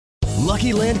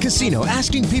Lucky Land Casino,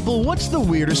 asking people, what's the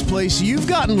weirdest place you've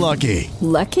gotten lucky?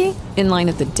 Lucky? In line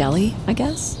at the deli, I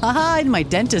guess? Aha, in my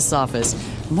dentist's office.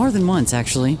 More than once,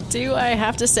 actually. Do I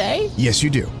have to say? Yes, you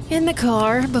do. In the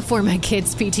car before my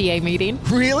kids' PTA meeting.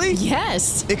 Really?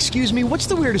 Yes. Excuse me, what's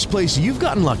the weirdest place you've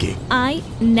gotten lucky? I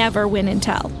never win and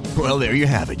tell. Well, there you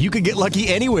have it. You can get lucky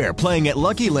anywhere, playing at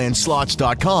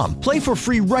LuckyLandSlots.com. Play for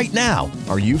free right now.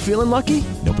 Are you feeling lucky?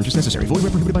 No purchase necessary. Void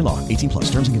where prohibited by law. 18+.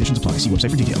 Terms and conditions apply. See website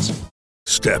for details.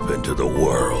 Step into the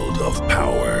world of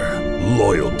power,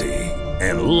 loyalty,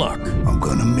 and luck. I'm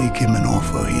gonna make him an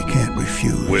offer he can't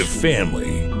refuse. With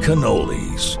family,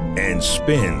 cannolis, and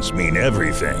spins mean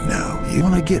everything. Now, you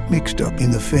wanna get mixed up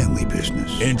in the family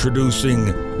business. Introducing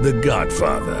The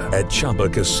Godfather at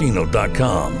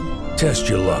ChumbaCasino.com. Test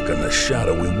your luck in the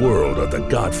shadowy world of The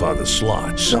Godfather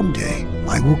slot. Someday,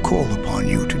 I will call upon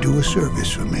you to do a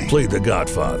service for me. Play The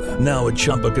Godfather, now at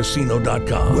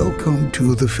ChumbaCasino.com. Welcome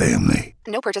to the family.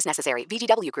 No purchase necessary.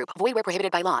 VGW Group. Void where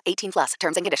prohibited by law. 18+.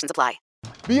 Terms and conditions apply.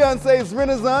 Beyoncé's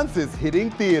Renaissance is hitting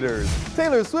theaters.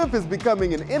 Taylor Swift is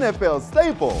becoming an NFL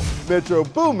staple. Metro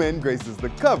Boomin graces the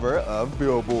cover of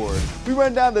Billboard. We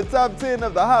run down the top 10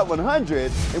 of the Hot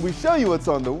 100, and we show you what's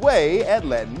on the way at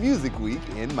Latin Music Week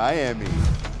in Miami.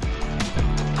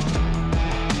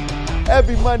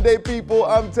 Happy Monday, people.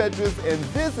 I'm Tetris, and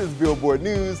this is Billboard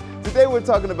News. Today we're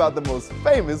talking about the most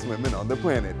famous women on the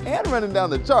planet and running down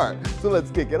the chart. So let's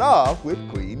kick it off with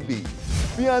Queen Bee.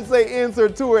 Beyoncé ends her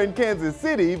tour in Kansas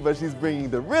City, but she's bringing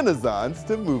the Renaissance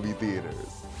to movie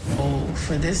theaters. The goal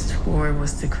for this tour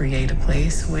was to create a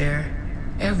place where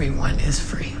everyone is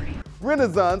free.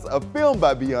 Renaissance, a film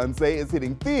by Beyoncé, is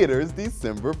hitting theaters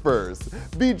December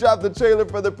 1st. Bee dropped the trailer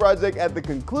for the project at the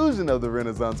conclusion of the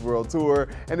Renaissance World Tour,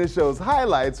 and it shows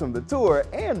highlights from the tour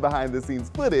and behind-the-scenes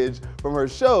footage from her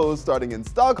shows starting in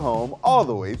Stockholm all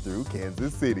the way through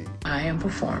Kansas City. I am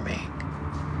performing.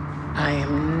 I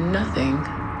am nothing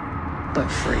but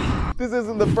free. This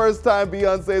isn't the first time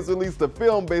Beyoncé's released a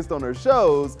film based on her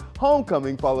shows.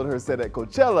 Homecoming followed her set at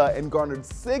Coachella and garnered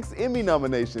 6 Emmy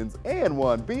nominations and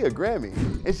won Bee a Grammy.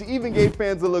 And she even gave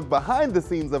fans a look behind the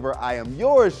scenes of her I Am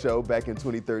Yours show back in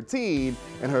 2013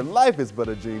 and her Life is But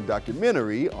a Dream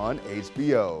documentary on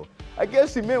HBO. I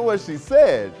guess she meant what she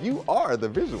said. You are the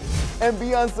visual. And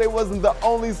Beyoncé wasn't the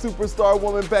only superstar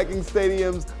woman packing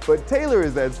stadiums, but Taylor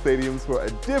is at stadiums for a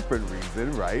different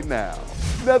reason right now.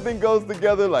 Nothing goes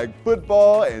together like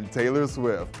football and Taylor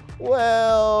Swift.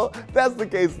 Well, that's the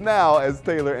case now as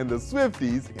Taylor and the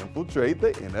Swifties infiltrate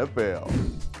the NFL.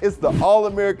 It's the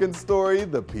all-American story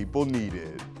the people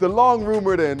needed. The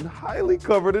long-rumored and highly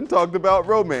covered and talked about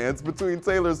romance between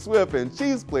Taylor Swift and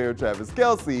Chiefs player Travis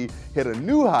Kelce hit a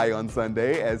new high on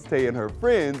Sunday as Tay and her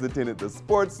friends attended the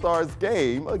Sports Stars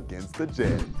game against the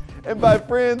Jets. And by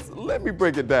friends, let me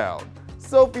break it down.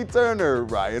 Sophie Turner,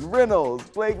 Ryan Reynolds,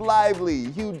 Blake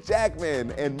Lively, Hugh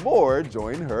Jackman, and more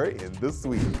join her in the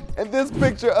suite. And this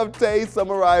picture of Tay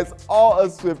summarized all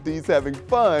us Swifties having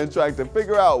fun trying to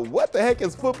figure out what the heck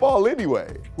is football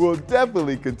anyway. We'll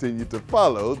definitely continue to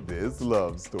follow this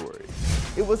love story.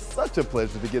 It was such a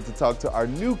pleasure to get to talk to our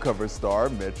new cover star,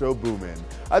 Metro Boomin.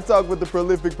 I talked with the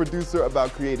prolific producer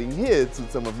about creating hits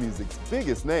with some of music's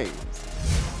biggest names.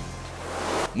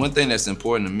 One thing that's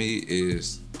important to me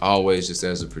is always, just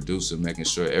as a producer, making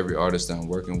sure every artist I'm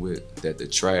working with, that the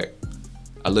track,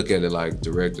 I look at it like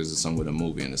directors of some with a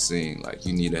movie and a scene. Like,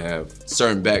 you need to have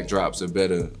certain backdrops are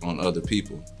better on other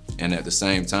people. And at the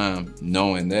same time,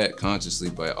 knowing that consciously,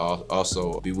 but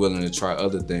also be willing to try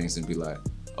other things and be like,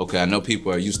 okay, I know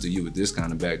people are used to you with this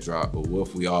kind of backdrop, but what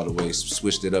if we all the way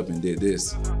switched it up and did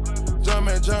this?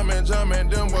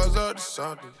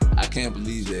 I can't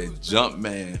believe that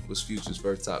Jumpman was Future's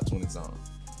first top 20 song.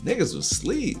 Niggas was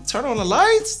asleep. Turn on the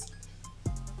lights.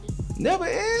 Never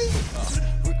end.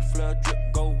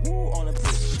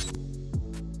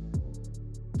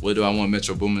 What do I want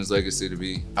Metro Boomin's legacy to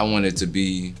be? I want it to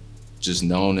be just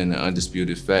known in the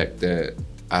undisputed fact that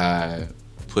I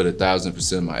put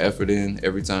 1,000% of my effort in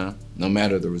every time. No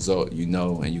matter the result, you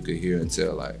know, and you could hear and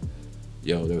tell, like,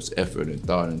 yo, there's effort and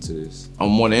thought into this. I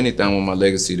more than anything, I want my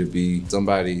legacy to be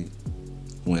somebody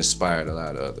who inspired a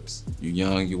lot of others. You're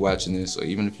young, you're watching this, or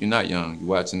even if you're not young, you're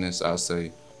watching this, I'll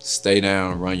say, stay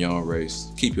down, run your own race.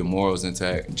 Keep your morals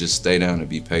intact, just stay down and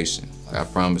be patient. Like, I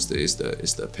promise that it's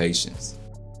the patience.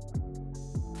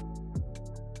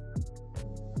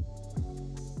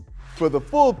 For the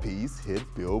full piece, hit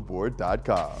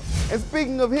Billboard.com. And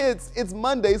speaking of hits, it's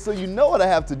Monday, so you know what I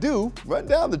have to do. Run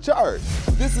down the chart.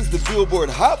 This is the Billboard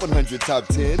Hot 100 Top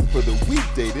 10 for the week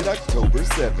dated October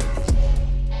 7th.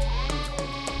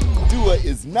 Dua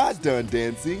is Not Done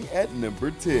Dancing at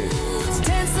number 10.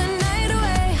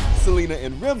 Selena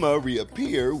and Rema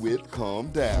reappear with Calm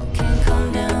Down.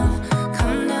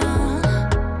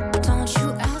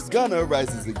 Gunna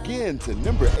rises again to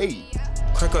number 8.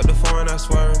 Crack up the foreign, I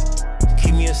swear.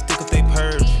 Keep me a stick if they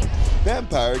purge.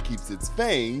 Vampire keeps its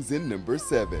fangs in number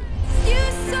 7.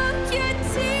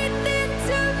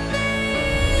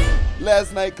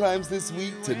 Last Night climbs this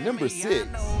week to number 6.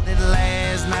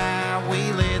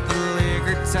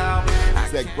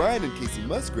 Zach Bryan and Casey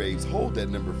Musgraves hold at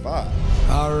number 5.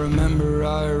 I remember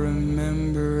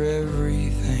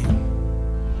everything.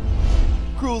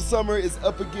 Cruel Summer is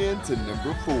up again to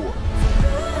number 4.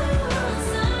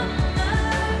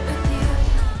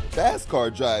 Fast Car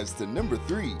drives to number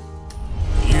 3.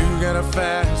 You got a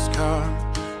fast car.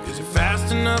 Is it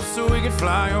fast enough so we can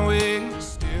fly away?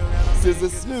 SZA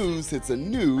Snooze hits a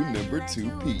new number 2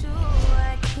 peak.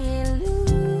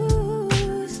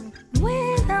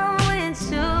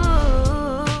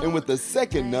 And with the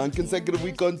second non-consecutive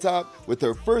week on top, with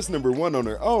her first number 1 on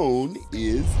her own,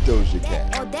 is Doja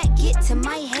Cat. That get to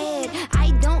my head.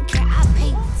 I don't care. I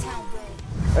pay.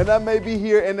 And I may be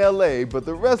here in LA, but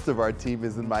the rest of our team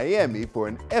is in Miami for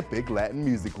an epic Latin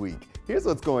Music Week. Here's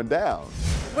what's going down.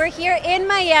 We're here in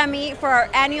Miami for our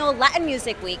annual Latin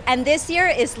Music Week, and this year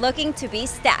is looking to be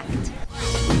stacked.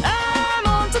 I'm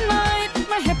on tonight,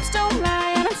 my hips don't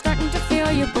lie, and I'm starting to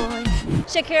feel you, boy.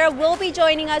 Shakira will be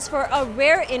joining us for a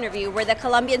rare interview where the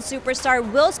Colombian superstar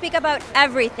will speak about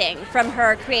everything from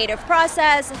her creative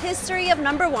process, history of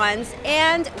number ones,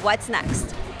 and what's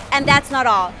next. And that's not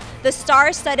all. The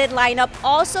star-studded lineup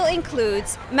also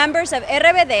includes members of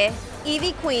RBD,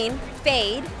 Ivy Queen,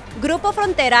 Fade, Grupo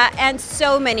Frontera, and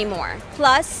so many more.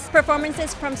 Plus,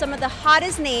 performances from some of the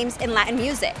hottest names in Latin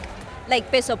music,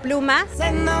 like Peso Pluma,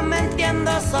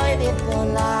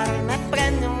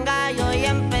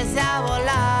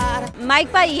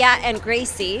 Mike Bahia and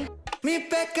Gracie,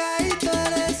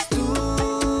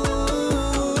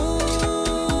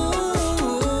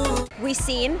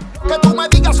 Wisin,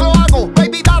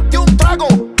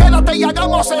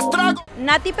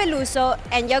 Nati Peluso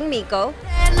and Young Miko,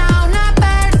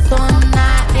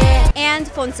 and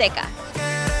Fonseca.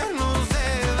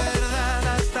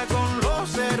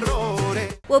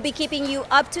 We'll be keeping you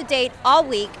up to date all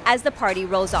week as the party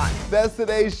rolls on. That's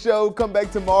today's show. Come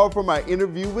back tomorrow for my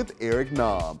interview with Eric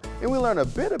Nam. And we learn a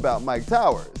bit about Mike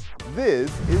Towers. This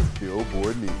is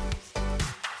Billboard News.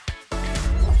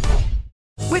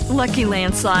 With Lucky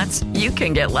Land Slots, you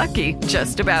can get lucky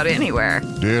just about anywhere.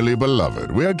 Dearly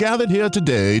beloved, we are gathered here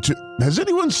today to... Has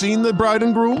anyone seen the bride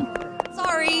and groom?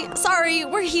 Sorry,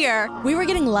 we're here. We were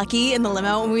getting lucky in the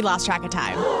limo and we lost track of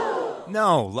time.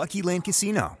 No, Lucky Land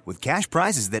Casino, with cash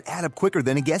prizes that add up quicker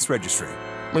than a guest registry.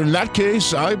 In that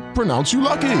case, I pronounce you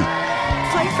lucky.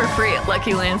 Play for free at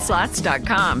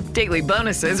LuckyLandSlots.com. Daily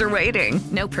bonuses are waiting.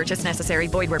 No purchase necessary.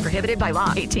 Void where prohibited by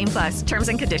law. 18+. Terms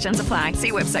and conditions apply.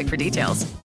 See website for details.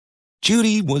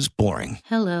 Judy was boring.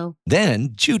 Hello. Then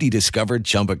Judy discovered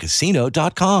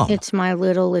ChumbaCasino.com. It's my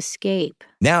little escape.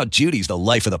 Now Judy's the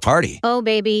life of the party. Oh,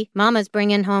 baby, mama's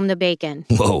bringing home the bacon.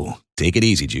 Whoa, take it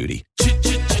easy, Judy.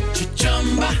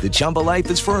 The Chumba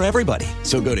life is for everybody.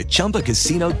 So go to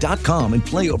ChumbaCasino.com and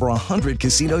play over 100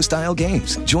 casino-style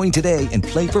games. Join today and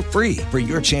play for free for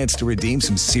your chance to redeem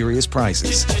some serious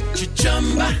prizes.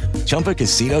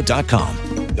 ChumbaCasino.com.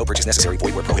 No purchase necessary.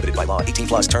 Void where prohibited by law.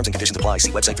 18+. Terms and conditions apply.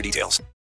 See website for details.